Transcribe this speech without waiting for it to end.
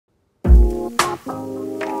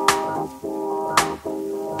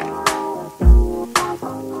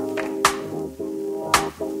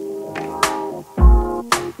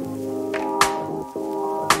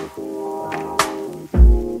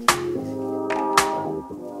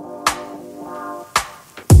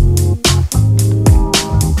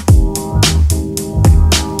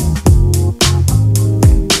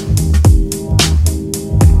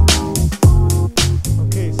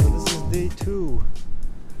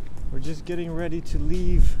Getting ready to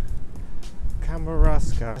leave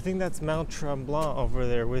Kamouraska. I think that's Mount Tremblant over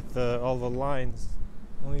there with all the lines.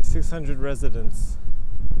 Only 600 residents.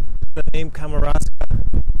 The name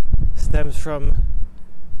Kamouraska stems from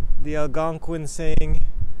the Algonquin saying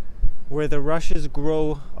where the rushes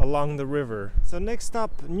grow along the river. So next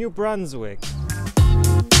stop, New Brunswick.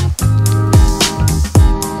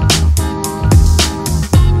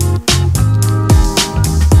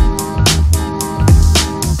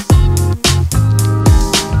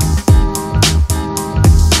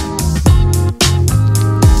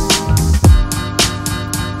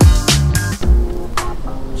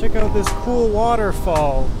 Check out this cool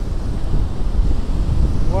waterfall.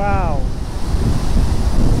 Wow.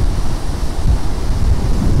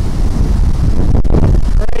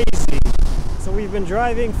 Crazy. So we've been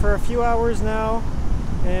driving for a few hours now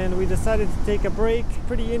and we decided to take a break.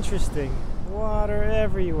 Pretty interesting. Water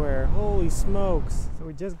everywhere. Holy smokes. So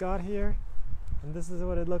we just got here and this is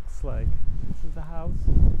what it looks like. This is the house.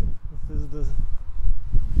 This is the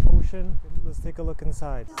ocean. Let's take a look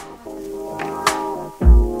inside.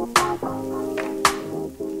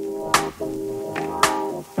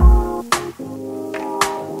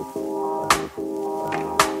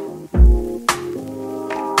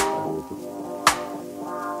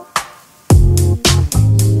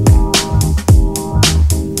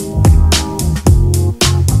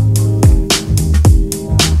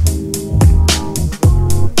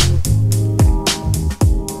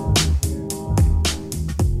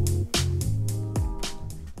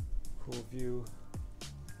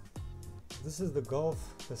 This is the Gulf,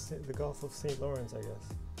 the Gulf of St. Lawrence, I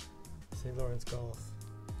guess. St. Lawrence Gulf.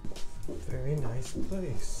 Very nice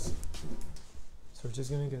place. So we're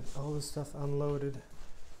just gonna get all this stuff unloaded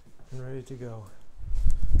and ready to go.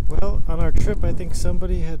 Well, on our trip, I think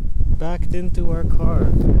somebody had backed into our car.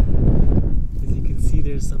 As you can see,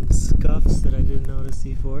 there's some scuffs that I didn't notice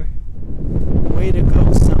before. Way to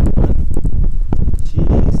go, son.